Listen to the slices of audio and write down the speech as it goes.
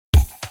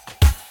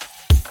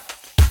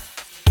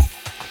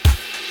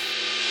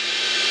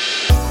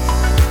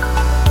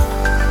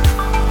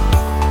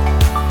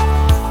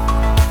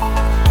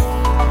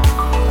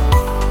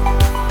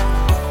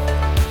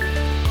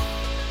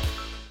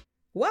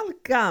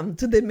Welcome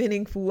to the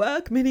Meaningful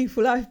Work,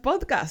 Meaningful Life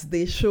podcast,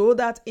 the show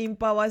that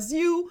empowers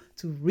you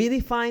to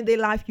redefine the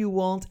life you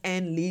want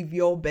and live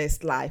your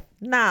best life.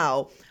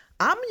 Now,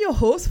 I'm your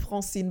host,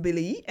 Francine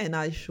Belly, and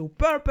I show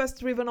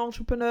purpose-driven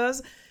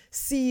entrepreneurs,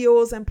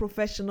 CEOs, and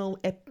professionals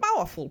a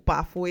powerful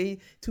pathway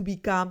to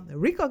become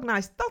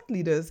recognized thought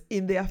leaders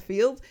in their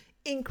field,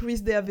 increase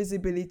their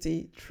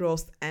visibility,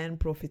 trust, and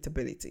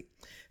profitability.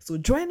 So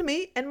join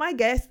me and my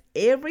guests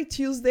every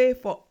Tuesday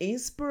for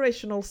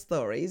inspirational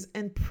stories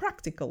and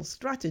practical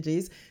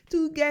strategies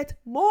to get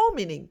more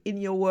meaning in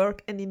your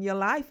work and in your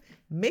life,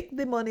 make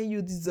the money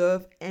you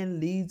deserve, and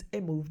lead a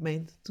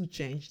movement to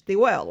change the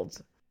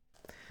world.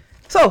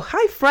 So,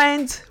 hi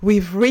friends,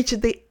 we've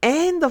reached the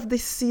end of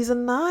this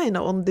season 9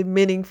 on the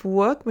Meaningful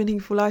Work,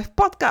 Meaningful Life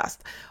podcast.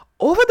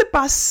 Over the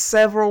past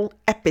several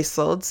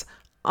episodes,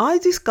 I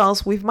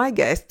discuss with my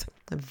guests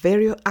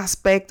various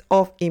aspects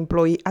of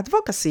employee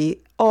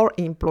advocacy or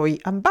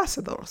employee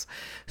ambassadors.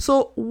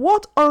 So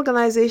what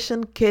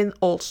organization can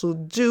also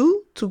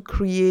do to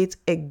create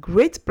a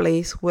great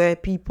place where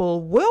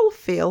people will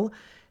feel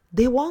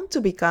they want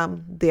to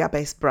become their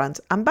best brand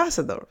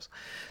ambassadors.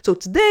 So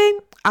today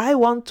I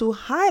want to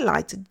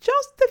highlight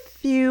just a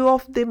few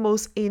of the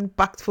most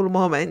impactful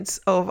moments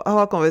of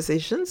our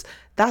conversations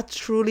that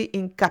truly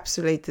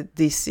encapsulated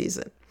this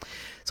season.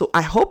 So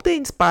I hope they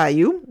inspire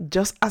you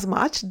just as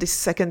much the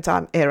second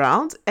time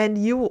around, and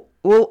you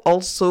will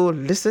also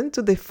listen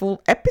to the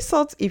full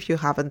episodes if you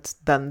haven't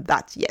done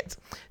that yet.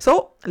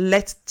 So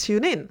let's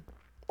tune in.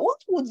 What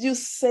would you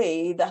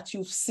say that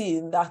you've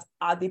seen that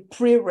are the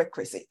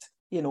prerequisite,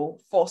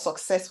 for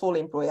successful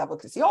employee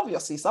advocacy?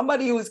 Obviously,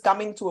 somebody who is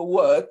coming to a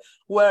work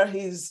where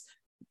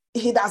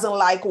he doesn't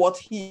like what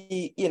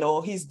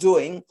he's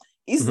doing,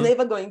 is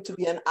never going to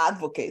be an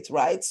advocate,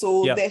 right?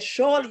 So there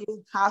surely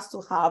has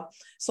to have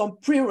some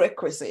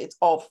prerequisite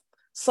of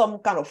some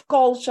kind of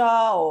culture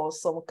or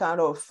some kind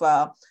of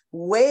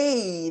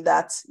way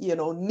that,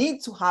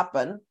 need to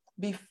happen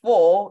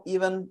before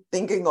even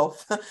thinking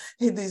of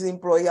this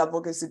employee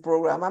advocacy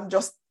program. I'm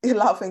just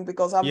laughing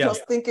because I'm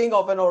just thinking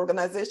of an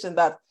organization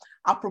that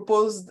I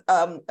proposed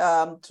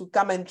to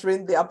come and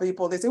train their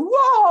people. They say,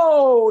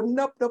 whoa,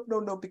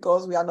 no,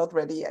 because we are not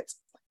ready yet,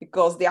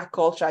 because their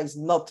culture is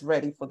not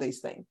ready for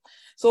this thing.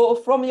 So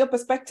from your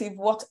perspective,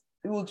 what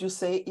would you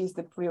say is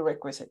the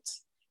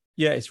prerequisites?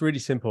 Yeah, it's really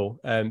simple.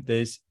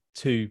 There's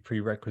two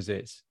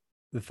prerequisites.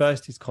 The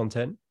first is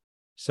content.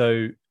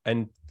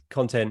 And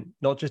content,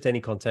 not just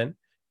any content.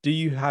 Do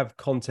you have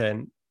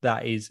content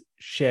that is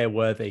share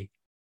worthy,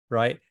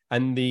 right?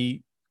 And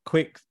the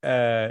quick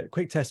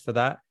test for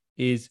that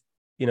is,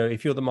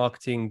 if you're the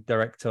marketing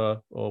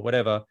director or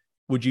whatever,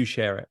 would you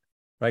share it,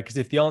 right? Because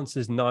if the answer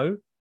is no,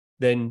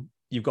 then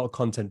you've got a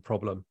content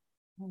problem,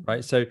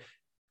 right? So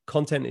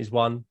content is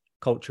one,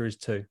 culture is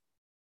two.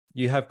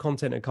 You have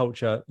content and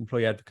culture,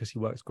 employee advocacy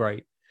works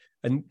great.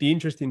 And the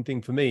interesting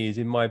thing for me is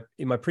in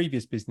my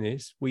previous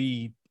business,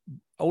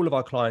 all of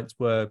our clients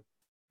were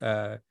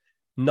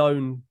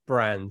known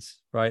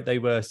brands, right? They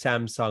were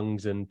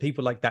Samsungs and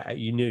people like that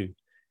you knew.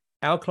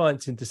 Our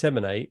clients in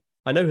Disseminate,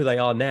 I know who they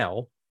are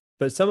now,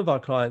 but some of our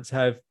clients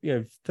have,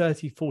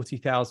 30,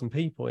 40,000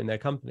 people in their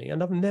company.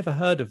 And I've never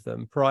heard of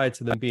them prior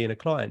to them being a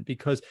client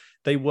because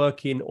they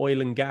work in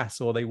oil and gas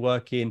or they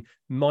work in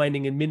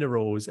mining and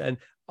minerals. And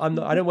I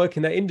don't work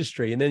in that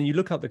industry. And then you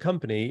look up the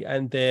company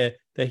and they're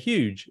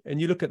huge.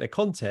 And you look at their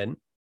content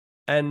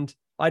and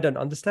I don't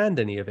understand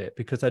any of it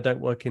because I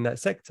don't work in that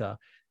sector.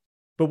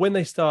 But when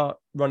they start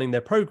running their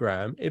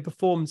program, it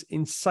performs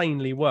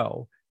insanely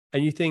well.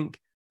 And you think,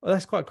 well,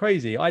 that's quite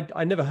crazy.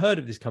 I never heard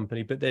of this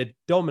company, but they're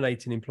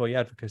dominating employee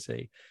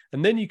advocacy.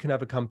 And then you can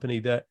have a company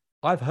that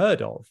I've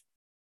heard of,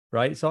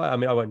 right? So, I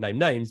won't name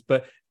names,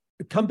 but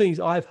companies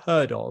I've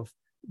heard of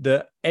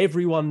that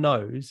everyone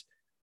knows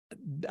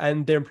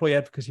and their employee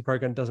advocacy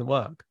program doesn't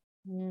work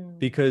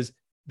because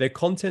their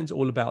content's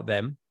all about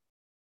them,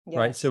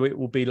 right? So it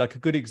will be like a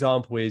good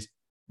example is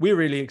we're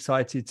really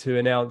excited to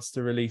announce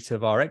the release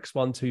of our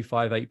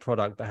X1258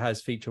 product that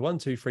has feature 1,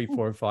 2, 3,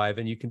 4, and 5,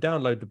 and you can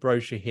download the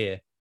brochure here.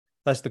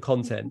 That's the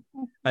content.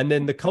 And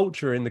then the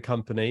culture in the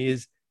company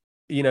is,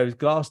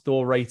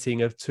 Glassdoor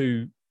rating of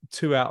 2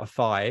 out of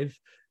 5.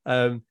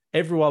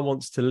 Everyone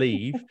wants to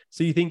leave.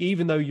 So you think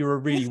even though you're a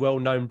really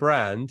well-known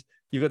brand,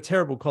 you've got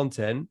terrible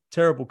content,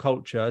 terrible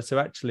culture. So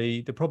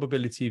actually the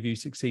probability of you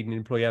succeeding in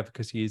employee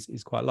advocacy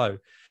is quite low.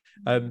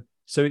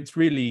 So it's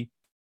really,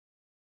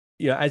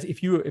 as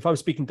if I was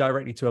speaking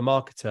directly to a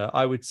marketer,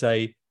 I would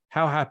say,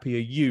 how happy are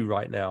you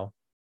right now?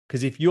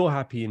 Because if you're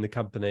happy in the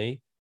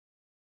company,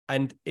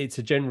 and it's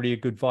generally a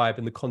good vibe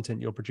and the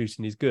content you're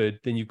producing is good,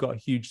 then you've got a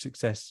huge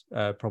success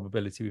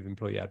probability with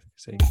employee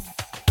advocacy.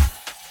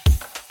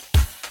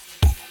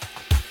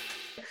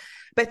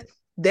 But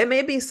there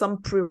may be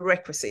some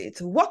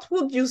prerequisites. What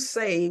would you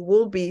say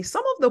will be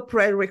some of the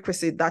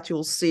prerequisites that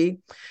you'll see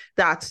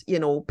that,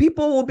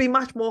 people will be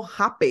much more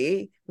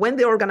happy when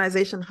the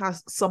organization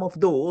has some of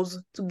those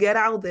to get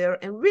out there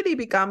and really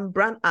become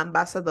brand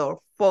ambassador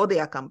for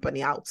their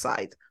company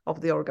outside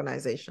of the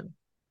organization?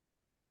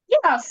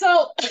 Yeah,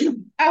 so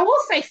I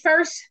will say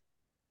first,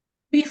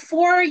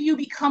 before you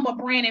become a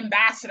brand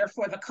ambassador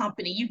for the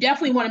company, you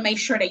definitely want to make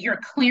sure that you're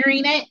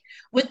clearing it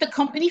with the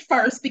company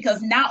first,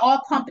 because not all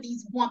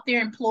companies want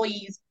their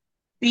employees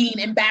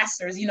being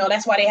ambassadors.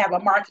 That's why they have a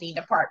marketing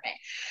department.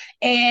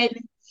 And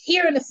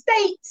here in the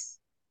States,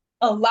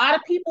 a lot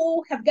of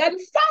people have gotten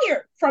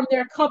fired from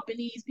their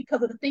companies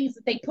because of the things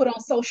that they put on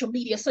social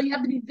media. So you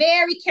have to be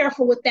very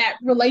careful with that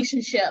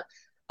relationship.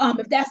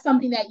 If that's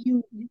something that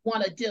you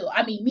want to do.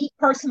 I mean, me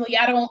personally,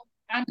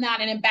 I'm not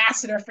an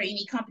ambassador for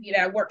any company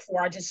that I work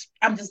for. I'm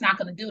just not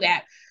going to do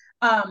that.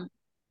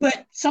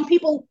 But some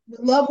people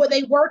love where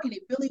they work and they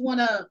really want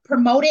to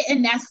promote it,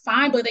 and that's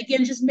fine. But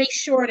again, just make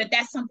sure that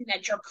that's something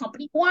that your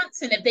company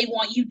wants and if they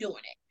want you doing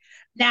it.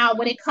 Now,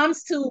 when it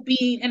comes to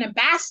being an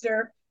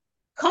ambassador,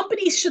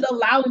 companies should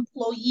allow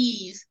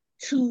employees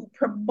to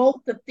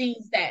promote the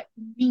things that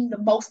mean the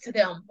most to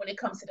them when it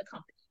comes to the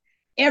company.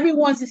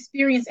 Everyone's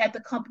experience at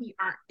the company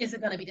isn't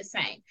going to be the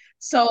same.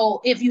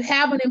 So if you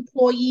have an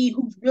employee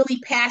who's really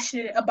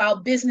passionate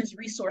about business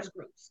resource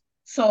groups,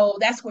 so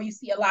that's where you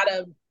see a lot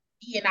of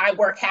E&I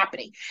work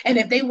happening. And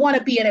if they want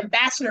to be an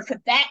ambassador for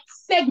that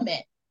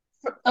segment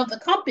of the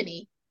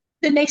company,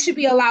 then they should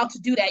be allowed to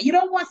do that. You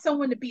don't want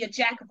someone to be a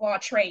jack of all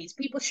trades.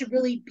 People should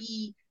really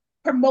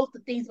promote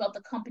the things about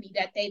the company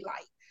that they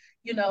like.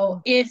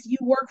 If you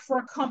work for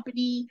a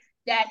company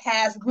that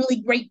has really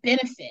great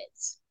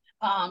benefits,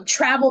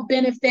 travel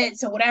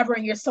benefits or whatever,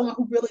 and you're someone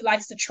who really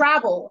likes to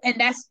travel and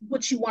that's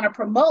what you want to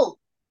promote,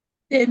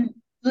 then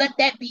let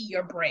that be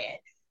your brand.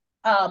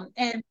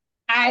 And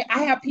I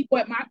have people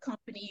at my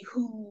company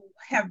who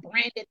have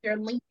branded their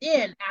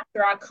LinkedIn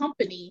after our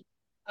company,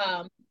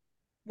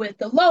 with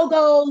the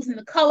logos and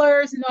the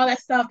colors and all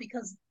that stuff,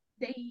 because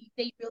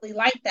they really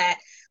like that.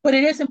 But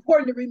it is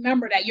important to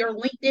remember that your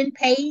LinkedIn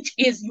page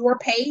is your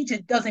page.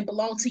 It doesn't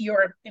belong to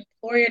your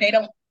employer. They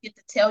don't get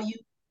to tell you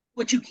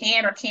what you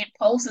can or can't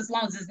post, as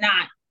long as it's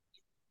not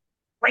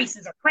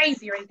racist or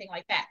crazy or anything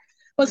like that.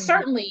 But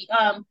certainly,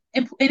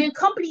 and then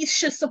companies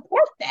should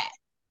support that.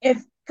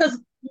 Because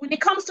when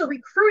it comes to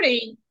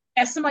recruiting,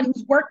 as somebody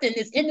who's worked in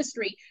this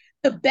industry,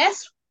 the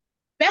best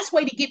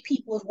way to get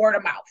people is word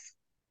of mouth.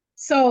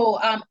 So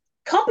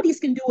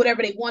companies can do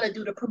whatever they want to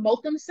do to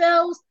promote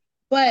themselves,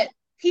 but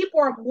people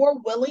are more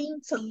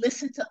willing to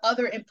listen to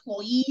other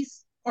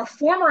employees or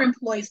former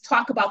employees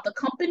talk about the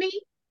company.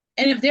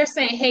 And if they're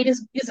saying, hey,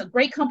 this is a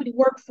great company to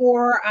work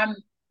for, I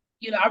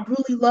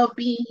really love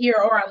being here,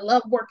 or I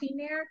love working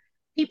there,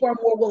 people are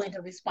more willing to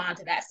respond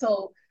to that.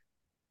 So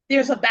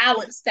there's a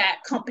balance that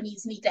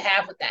companies need to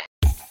have with that.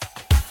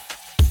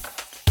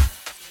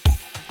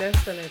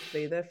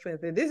 Definitely.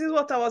 This is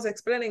what I was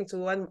explaining to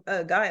one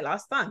guy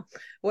last time,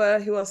 where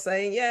he was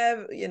saying,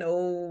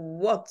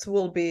 what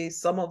will be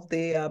some of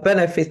the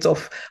benefits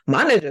of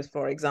managers,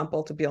 for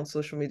example, to be on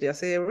social media.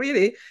 Say,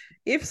 really,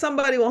 if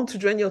somebody wants to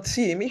join your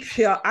team, if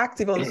you are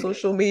active on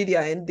social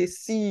media and they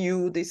see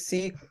you,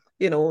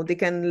 they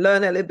can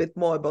learn a little bit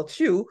more about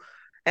you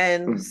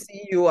and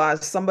see you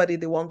as somebody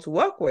they want to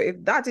work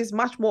with, that is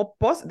much more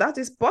that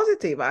is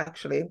positive,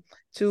 actually,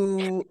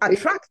 to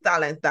attract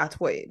talent that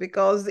way.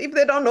 Because if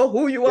they don't know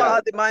who you are,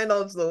 they might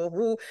not know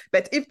who,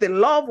 but if they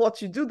love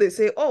what you do, they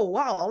say, oh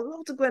wow, I'd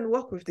love to go and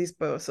work with this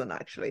person,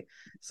 actually.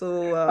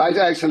 So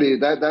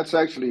that's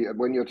actually,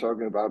 when you're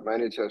talking about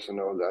managers and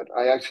all that,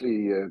 I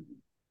actually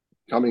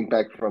coming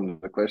back from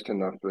the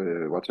question of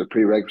what's the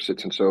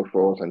prerequisites and so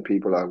forth, and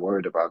people are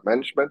worried about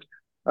management,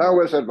 I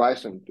always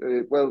advise them,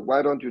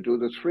 why don't you do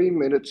the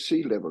 3-minute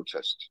C-level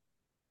test?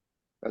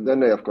 And then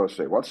they, of course,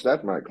 say, what's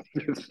that, Michael?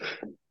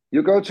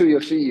 You go to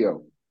your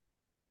CEO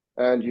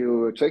and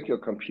you take your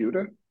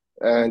computer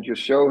and you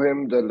show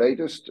him the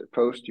latest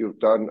post you've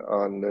done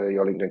on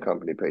your LinkedIn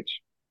company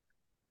page.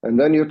 And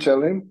then you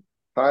tell him,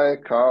 hi,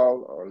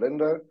 Carl or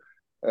Linda,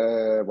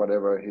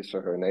 whatever his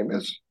or her name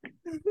is.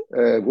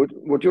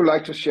 Would you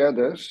like to share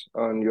this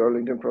on your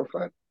LinkedIn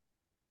profile?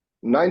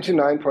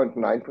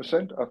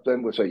 99.9% of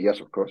them will say, yes,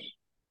 of course.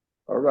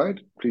 All right,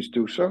 please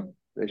do so.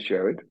 They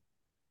share it.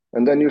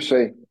 And then you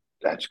say,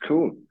 that's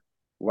cool.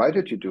 Why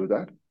did you do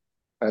that?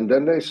 And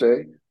then they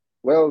say,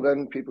 well,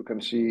 then people can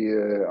see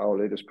our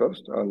latest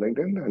post on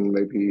LinkedIn and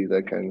maybe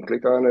they can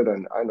click on it.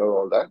 And I know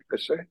all that, they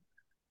say.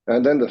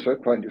 And then the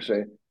third point, you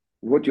say,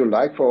 would you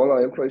like for all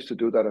our employees to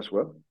do that as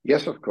well?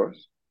 Yes, of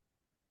course.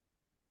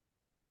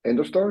 End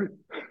of story.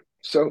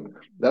 So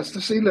that's the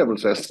C-level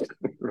test,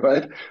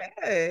 right?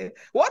 Okay.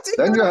 What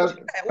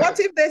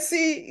if they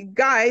see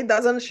guy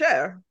doesn't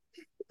share?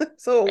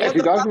 So if he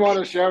doesn't want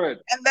to share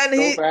it, and then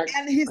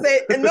he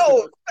say,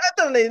 no,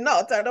 certainly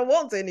not. I don't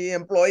want any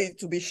employee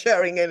to be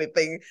sharing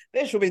anything.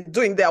 They should be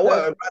doing their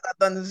work rather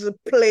than just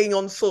playing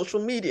on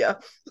social media.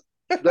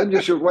 Then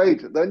you should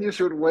wait. Then you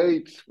should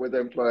wait with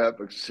employee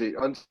advocacy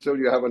until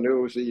you have a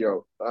new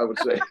CEO, I would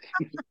say.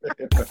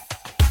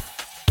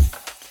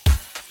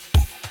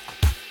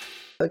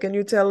 Can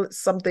you tell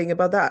something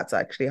about that,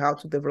 actually, how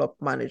to develop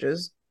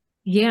managers?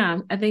 Yeah,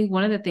 I think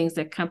one of the things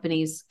that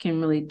companies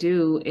can really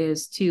do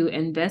is to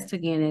invest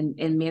again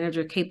in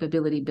manager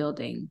capability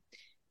building.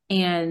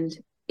 And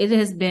it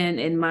has been,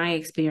 in my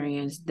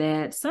experience,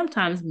 that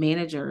sometimes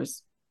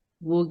managers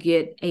will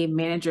get a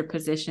manager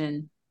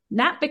position,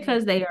 not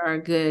because they are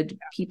a good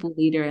people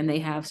leader and they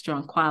have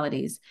strong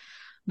qualities,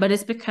 but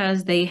it's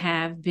because they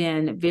have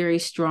been very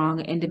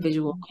strong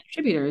individual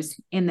contributors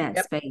in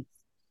that space.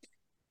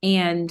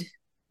 And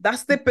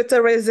that's the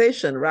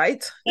Peterization,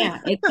 right? yeah,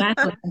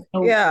 exactly.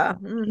 So yeah.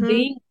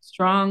 being a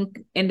strong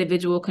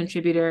individual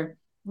contributor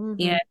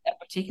in a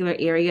particular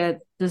area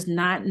does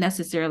not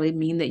necessarily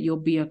mean that you'll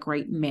be a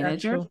great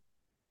manager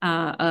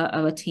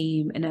of a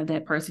team and of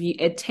that person.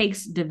 It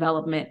takes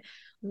development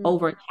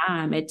over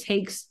time. It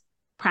takes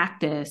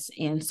practice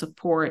and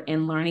support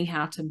and learning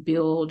how to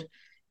build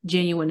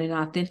genuine and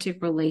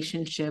authentic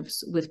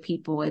relationships with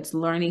people. It's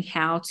learning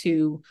how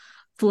to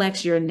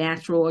flex your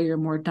natural or your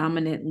more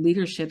dominant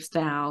leadership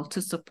style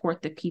to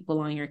support the people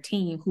on your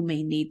team who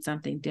may need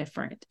something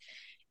different.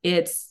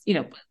 It's,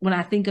 when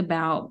I think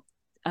about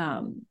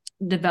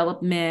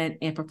development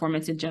and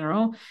performance in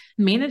general,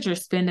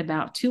 managers spend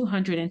about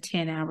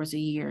 210 hours a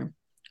year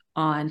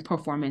on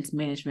performance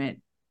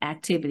management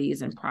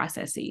activities and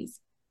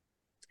processes.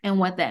 And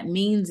what that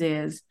means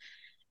is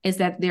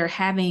that they're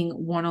having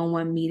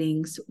one-on-one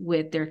meetings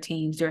with their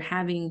teams. They're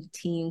having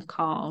team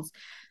calls.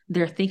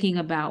 They're thinking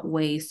about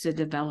ways to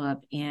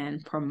develop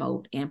and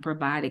promote and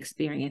provide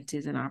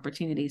experiences and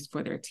opportunities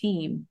for their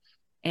team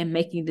and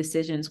making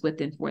decisions with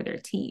and for their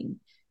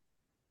team.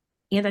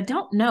 And I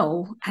don't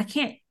know, I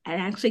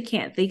actually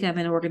can't think of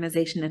an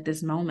organization at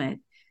this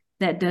moment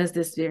that does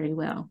this very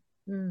well.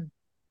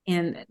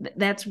 And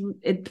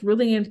it's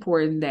really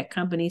important that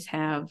companies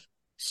have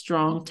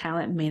strong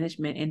talent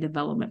management and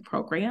development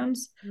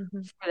programs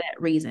for that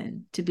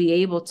reason, to be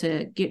able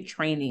to get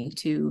training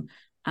to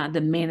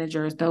the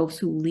managers, those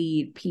who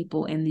lead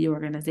people in the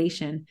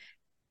organization,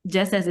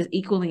 just as it's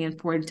equally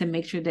important to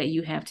make sure that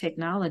you have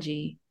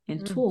technology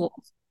and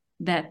tools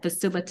that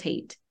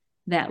facilitate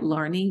that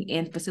learning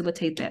and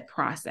facilitate that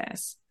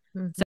process.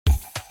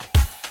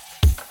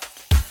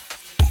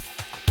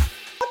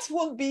 What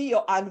would be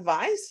your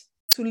advice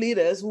to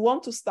leaders who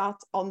want to start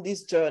on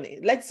this journey?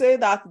 Let's say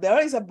that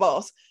there is a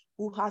boss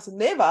who has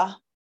never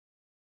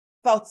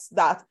thought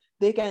that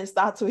they can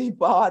start to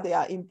empower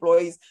their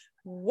employees.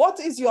 What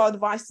is your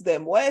advice to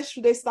them? Where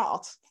should they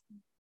start?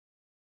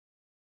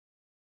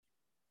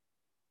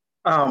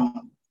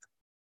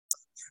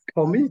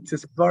 For me, it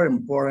is very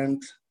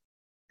important.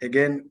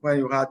 Again, when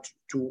you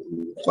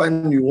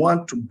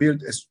want to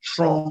build a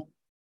strong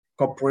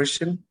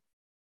corporation,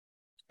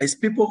 it's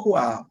people who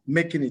are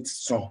making it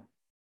strong.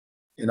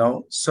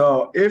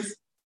 So if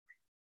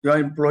your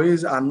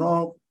employees are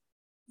not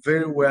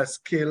very well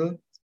skilled,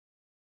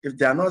 if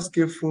they are not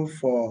skillful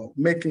for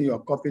making your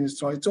company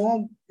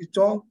strong, it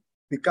won't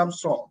become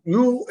strong.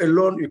 You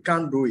alone, you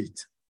can't do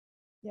it.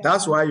 Yeah.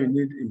 That's why you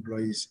need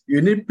employees.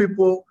 You need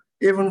people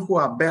even who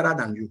are better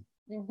than you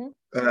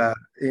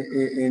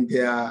in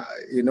their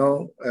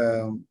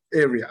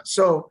area.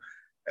 So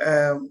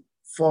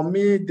for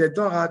me, they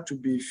don't have to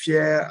be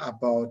fear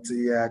about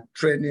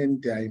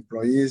training their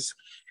employees.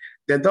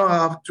 They don't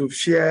have to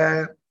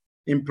fear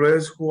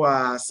employees who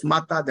are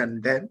smarter than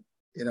them.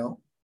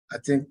 I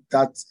think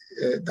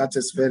that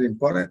is very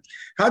important.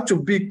 Have to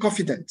be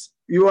confident.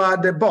 You are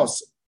the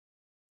boss,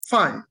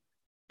 fine,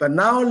 but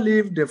now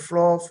leave the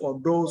floor for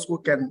those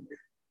who can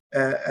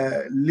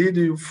lead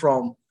you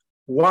from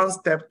one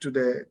step to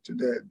the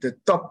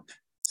top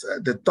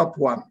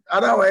one.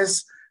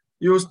 Otherwise,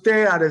 you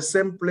stay at the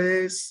same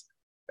place,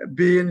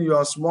 being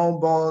your small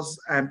boss,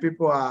 and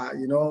people are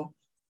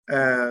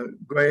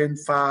going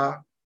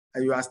far,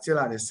 and you are still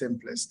at the same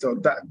place. So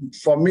that,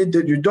 for me,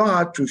 you don't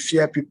have to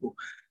fear people.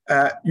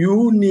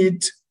 You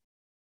need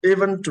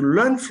even to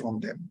learn from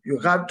them. You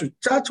have to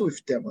chat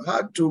with them. You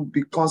have to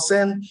be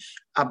concerned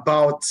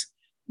about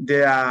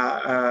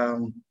their,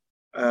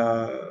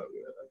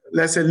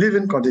 let's say,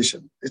 living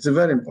condition. It's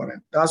very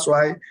important. That's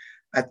why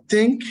I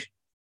think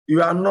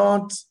you are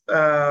not,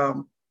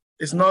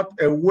 it's not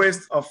a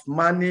waste of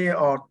money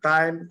or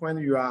time when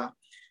you are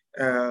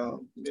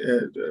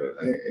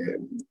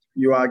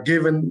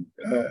given,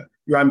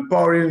 you are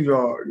empowering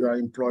your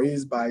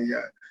employees by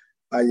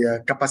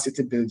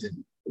capacity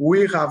building.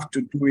 We have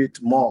to do it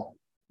more.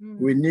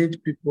 We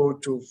need people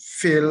to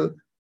feel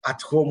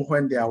at home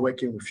when they are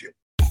working with you.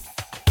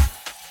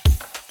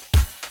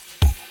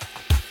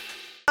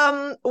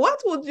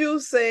 What would you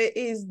say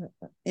is,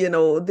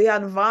 the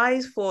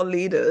advice for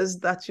leaders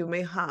that you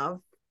may have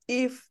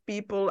if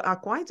people are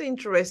quite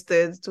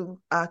interested to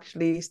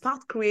actually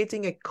start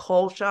creating a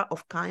culture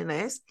of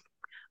kindness?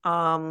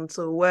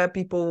 So where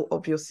people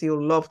obviously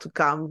love to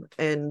come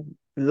and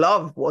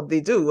love what they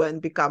do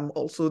and become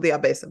also their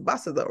best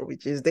ambassador,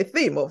 which is the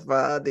theme of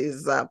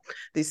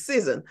this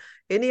season.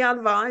 Any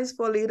advice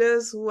for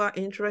leaders who are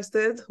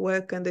interested?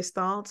 Where can they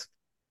start?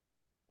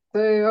 So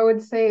I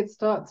would say it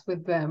starts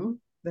with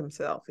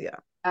themselves, yeah,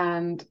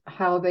 and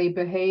how they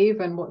behave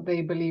and what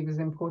they believe is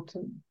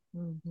important.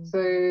 So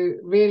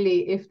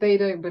really, if they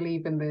don't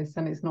believe in this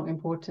and it's not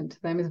important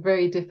to them, it's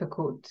very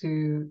difficult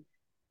to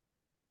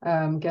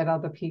get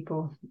other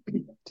people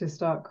to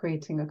start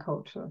creating a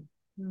culture.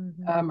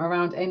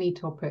 around any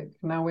topic.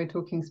 Now we're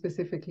talking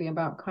specifically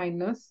about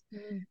kindness.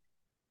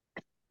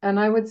 And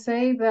I would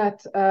say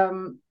that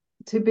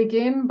to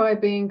begin by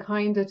being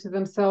kinder to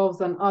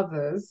themselves and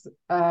others,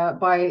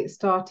 by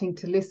starting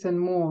to listen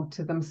more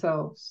to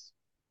themselves.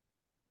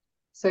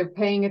 So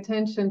paying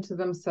attention to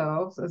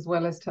themselves as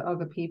well as to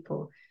other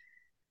people.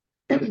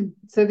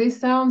 So this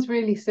sounds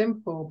really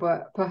simple,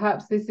 but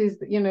perhaps this is,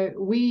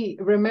 we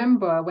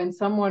remember when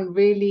someone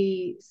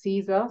really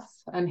sees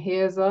us and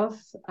hears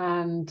us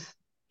and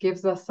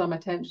gives us some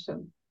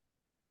attention.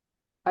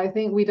 I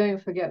think we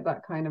don't forget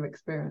that kind of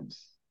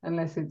experience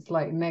unless it's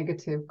like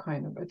negative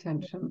kind of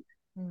attention.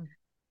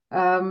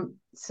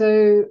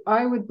 So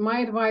my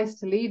advice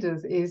to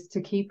leaders is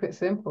to keep it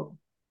simple.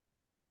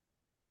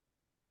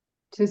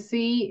 To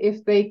see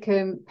if they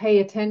can pay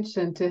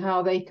attention to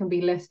how they can be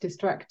less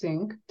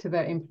distracting to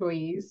their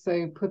employees.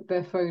 So put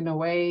their phone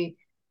away,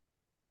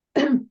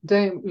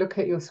 don't look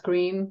at your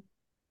screen.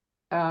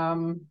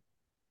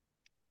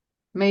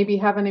 Maybe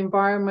have an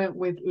environment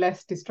with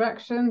less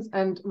distractions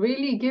and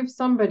really give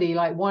somebody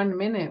like 1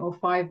 minute or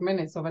 5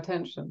 minutes of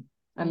attention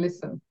and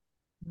listen.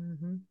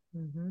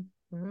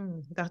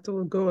 That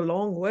will go a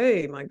long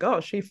way. My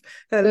gosh, if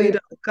a leader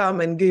will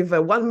come and give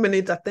a 1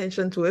 minute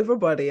attention to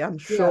everybody, I'm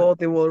sure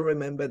they will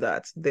remember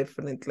that,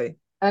 definitely.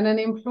 And an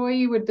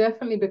employee would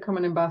definitely become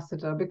an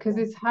ambassador because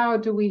it's how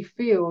do we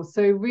feel?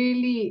 So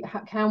really,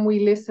 can we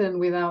listen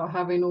without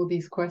having all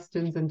these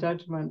questions and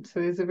judgment?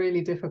 So it's a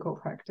really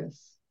difficult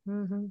practice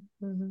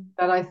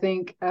that I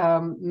think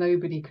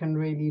nobody can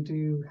really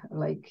do,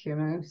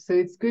 So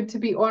it's good to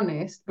be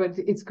honest, but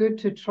it's good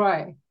to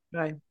try.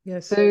 Right,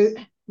 yes. So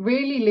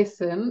really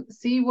listen,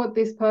 see what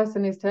this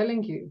person is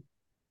telling you.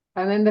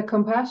 And then the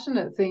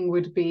compassionate thing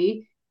would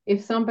be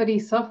if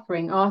somebody's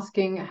suffering,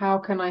 asking, how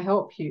can I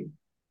help you?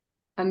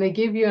 And they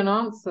give you an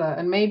answer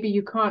and maybe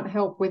you can't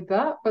help with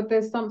that, but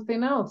there's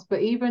something else.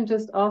 But even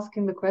just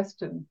asking the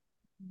question,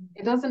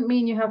 it doesn't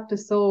mean you have to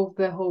solve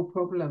their whole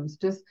problems.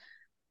 Just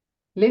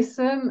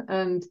listen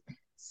and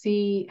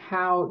see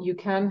how you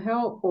can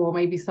help, or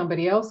maybe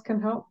somebody else can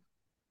help,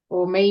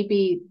 or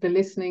maybe the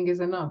listening is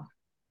enough.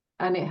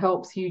 And it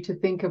helps you to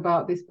think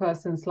about this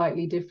person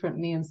slightly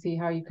differently and see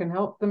how you can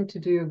help them to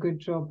do a good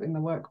job in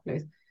the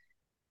workplace.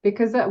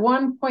 Because at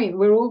one point,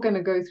 we're all going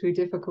to go through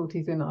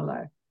difficulties in our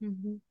life.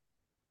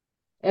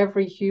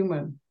 Every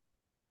human.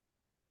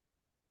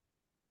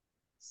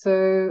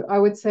 So I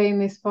would say in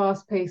this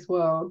fast-paced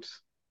world,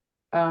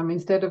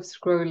 instead of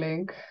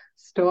scrolling,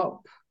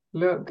 stop,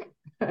 look,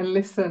 and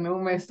listen,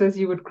 almost as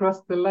you would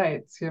cross the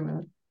lights,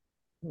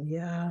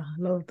 Yeah,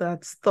 love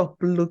that. Stop,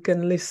 look,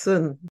 and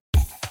listen.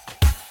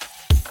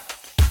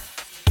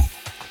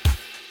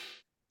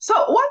 So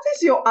what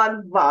is your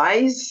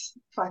advice,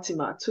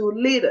 Fatima, to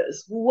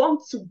leaders who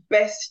want to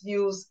best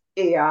use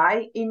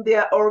AI in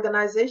their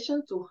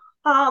organization to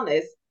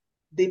harness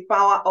the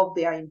power of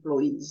their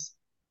employees?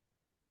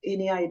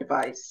 Any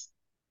advice?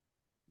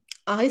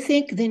 I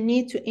think they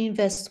need to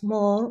invest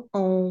more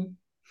on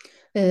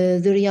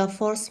the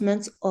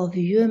reinforcement of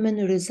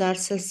human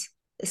resources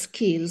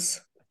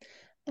skills.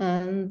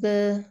 And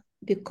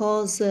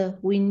because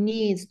we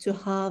need to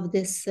have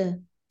this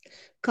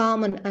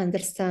common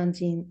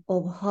understanding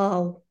of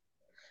how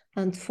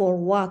and for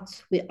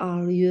what we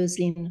are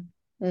using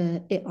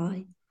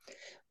AI.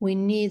 We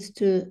need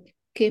to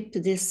keep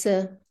this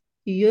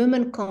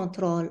human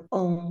control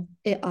on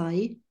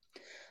AI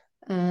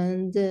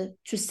and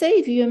to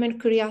save human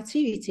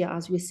creativity,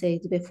 as we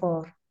said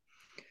before.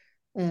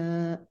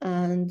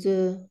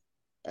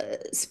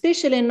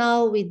 Especially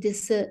now with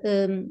this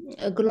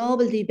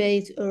global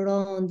debate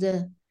around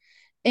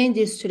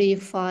Industry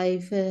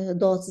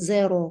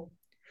 5.0,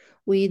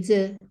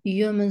 with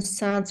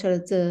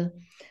human-centered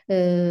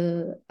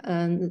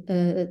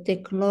and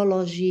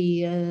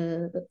technology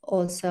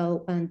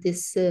also, and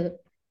this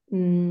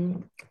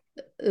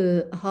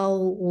how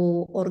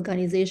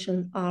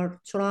organizations are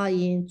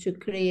trying to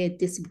create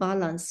this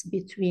balance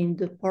between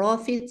the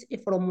profit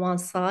from one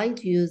side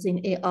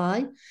using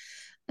AI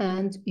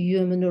and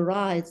human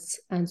rights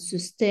and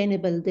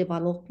sustainable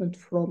development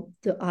from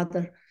the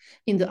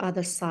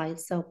other side.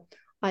 So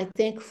I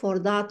think for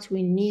that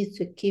we need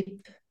to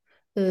keep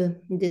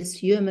this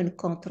human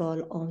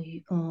control on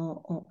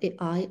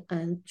AI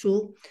and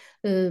to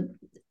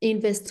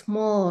invest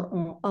more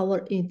on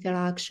our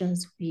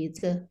interactions with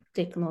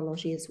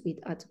technologies, with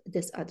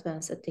these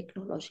advanced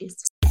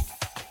technologies.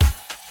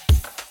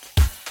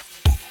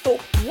 So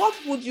what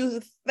would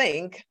you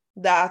think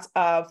that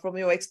from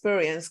your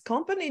experience,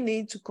 companies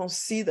need to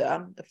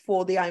consider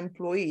for their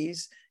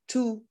employees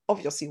to,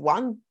 obviously,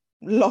 one,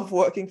 love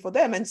working for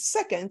them, and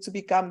second, to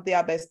become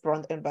their best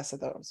brand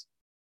ambassadors?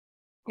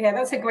 Yeah,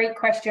 that's a great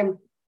question.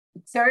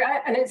 So,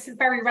 and it's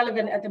very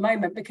relevant at the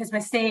moment because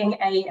we're seeing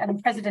an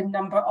unprecedented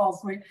number of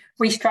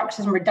restructures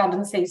and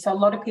redundancies. So a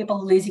lot of people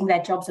are losing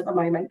their jobs at the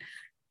moment.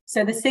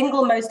 So the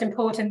single most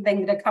important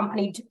thing that a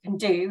company can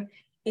do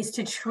is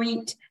to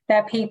treat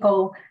their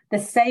people the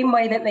same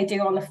way that they do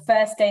on the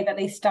first day that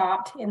they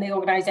start in the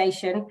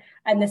organization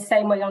and the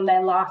same way on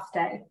their last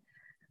day.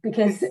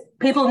 Because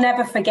people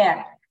never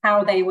forget.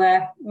 how they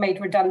were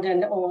made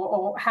redundant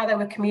or how they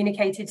were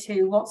communicated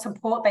to, what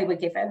support they were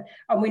given.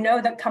 And we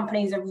know that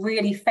companies are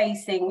really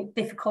facing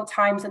difficult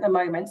times at the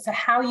moment. So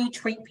how you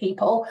treat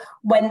people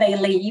when they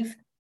leave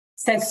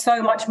says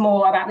so much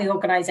more about the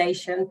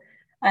organization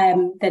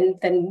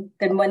than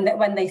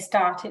when they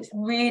start. It's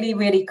really,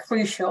 really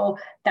crucial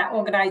that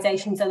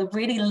organizations are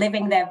really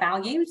living their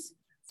values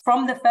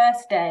from the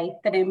first day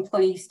that an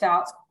employee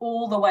starts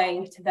all the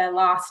way to their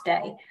last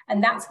day.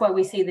 And that's where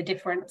we see the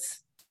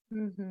difference.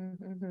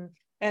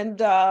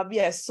 And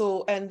yes,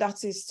 so, and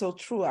that is so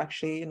true,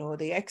 actually. You know,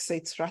 the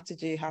exit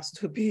strategy has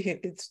to be,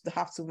 it's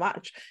have to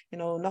match, you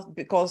know, not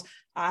because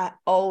I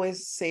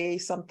always say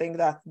something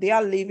that they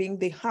are leaving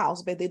the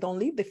house, but they don't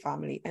leave the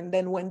family. And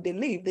then when they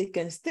leave, they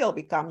can still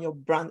become your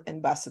brand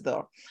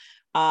ambassador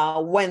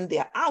when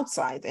they're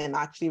outside and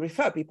actually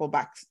refer people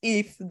back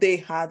if they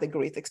had a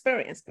great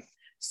experience.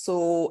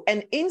 So,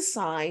 and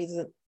inside,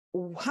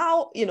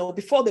 how, you know,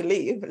 before they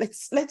leave,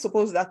 let's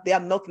suppose that they are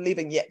not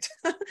leaving yet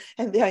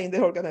and they are in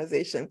the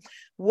organization.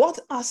 What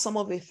are some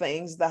of the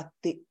things that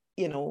the,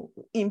 you know,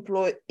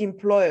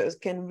 employers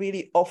can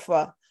really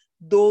offer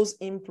those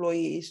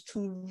employees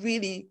to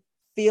really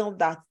feel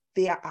that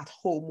they are at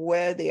home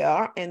where they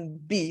are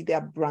and be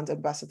their brand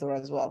ambassador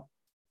as well?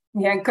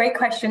 Yeah, great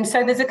question.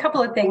 So there's a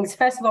couple of things.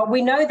 First of all,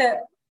 we know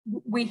that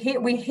we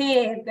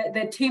hear that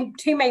the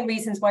two main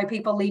reasons why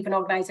people leave an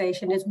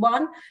organization is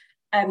one,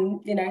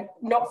 you know,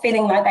 not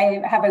feeling like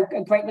they have a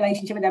great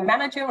relationship with their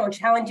manager or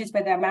challenges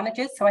with their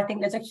managers. So I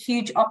think there's a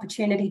huge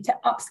opportunity to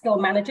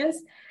upskill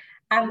managers.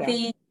 And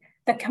the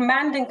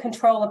command and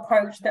control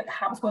approach that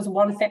perhaps was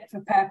one fit for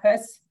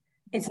purpose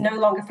is no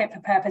longer fit for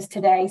purpose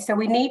today. So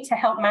we need to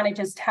help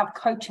managers to have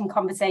coaching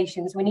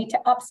conversations. We need to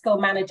upskill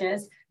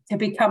managers to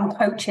become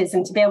coaches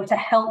and to be able to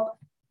help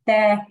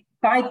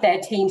guide their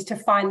teams to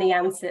find the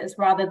answers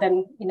rather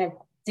than, you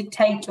know,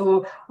 dictate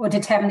or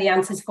determine the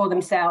answers for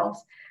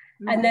themselves.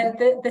 And then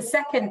the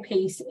second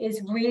piece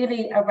is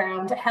really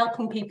around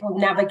helping people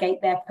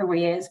navigate their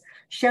careers,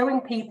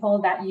 showing people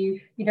that you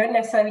don't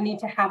necessarily need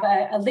to have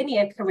a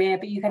linear career,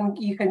 but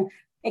you can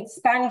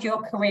expand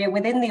your career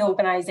within the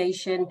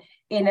organization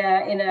in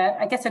a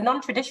I guess a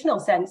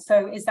non-traditional sense.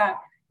 So is that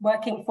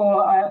working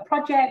for a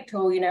project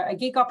or, you know, a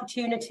gig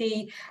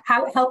opportunity,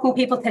 helping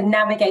people to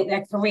navigate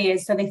their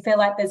careers so they feel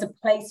like there's a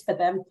place for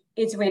them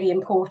is really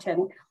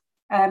important.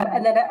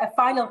 And then a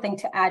final thing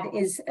to add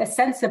is a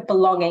sense of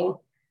belonging.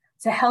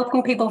 So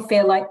helping people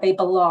feel like they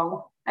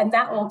belong. And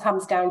that all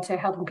comes down to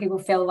helping people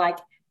feel like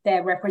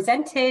they're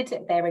represented,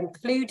 they're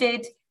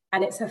included,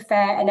 and it's a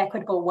fair and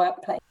equitable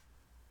workplace.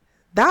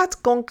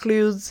 That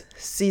concludes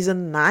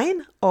season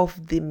 9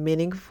 of the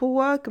Meaningful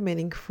Work,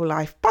 Meaningful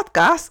Life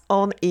podcast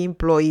on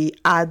employee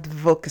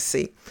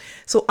advocacy.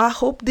 So I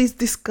hope this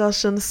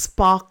discussion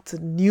sparked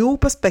new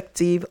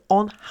perspective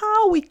on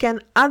how we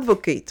can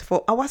advocate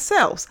for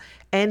ourselves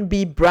and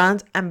be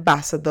brand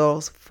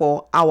ambassadors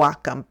for our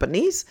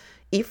companies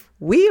if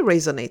we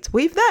resonate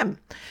with them.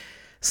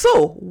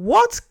 So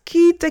what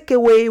key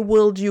takeaway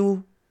will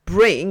you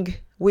bring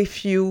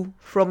with you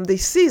from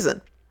this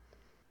season?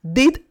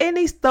 Did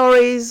any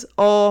stories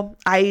or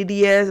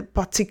ideas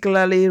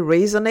particularly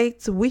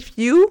resonate with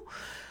you?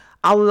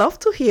 I'd love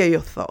to hear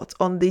your thoughts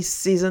on this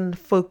season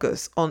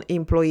focus on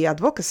employee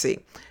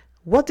advocacy.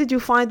 What did you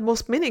find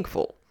most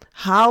meaningful?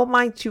 How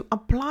might you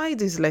apply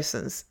these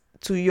lessons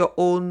to your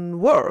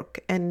own work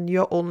and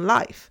your own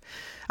life?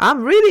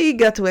 I'm really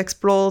eager to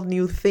explore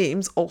new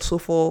themes also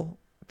for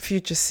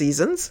future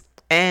seasons,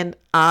 and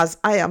as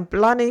I am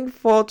planning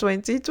for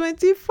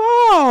 2024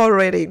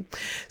 already.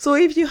 So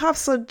if you have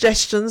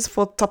suggestions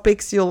for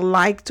topics you'd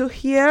like to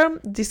hear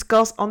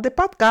discussed on the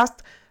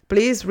podcast,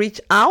 please reach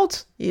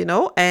out,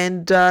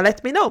 and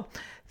let me know.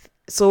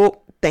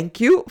 So thank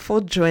you for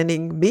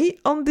joining me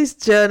on this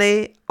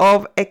journey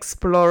of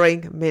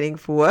exploring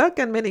meaningful work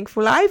and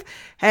meaningful life.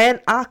 And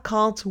I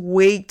can't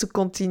wait to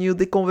continue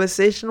the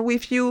conversation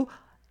with you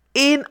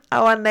in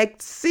our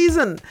next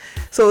season.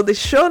 So the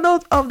show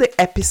notes of the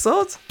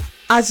episode,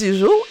 as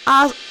usual,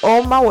 are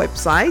on my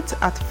website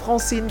at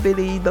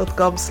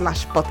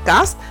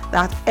francinebeley.com/podcast.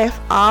 That's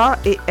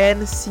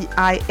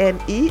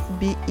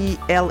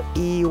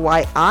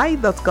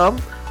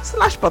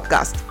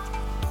FranceneBeley.com/podcast.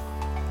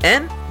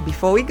 And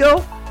before we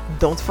go,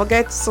 don't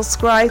forget to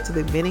subscribe to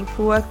the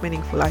Meaningful Work,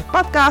 Meaningful Life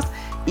podcast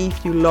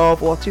if you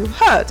love what you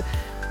heard.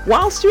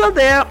 Whilst you are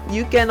there,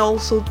 you can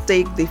also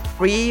take the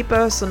free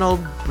personal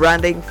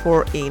branding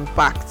for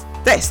impact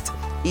test.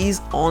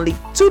 It's only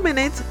 2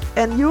 minutes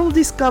and you'll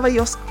discover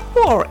your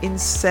score in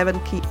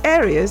 7 key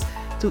areas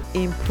to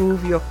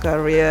improve your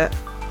career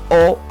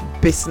or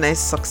business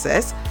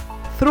success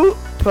through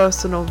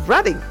personal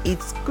branding.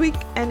 It's quick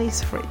and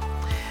it's free.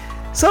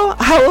 So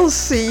I will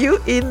see you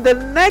in the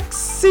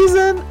next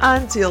season.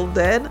 Until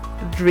then,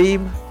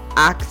 dream,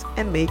 act,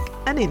 and make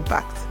an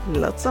impact.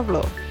 Lots of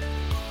love.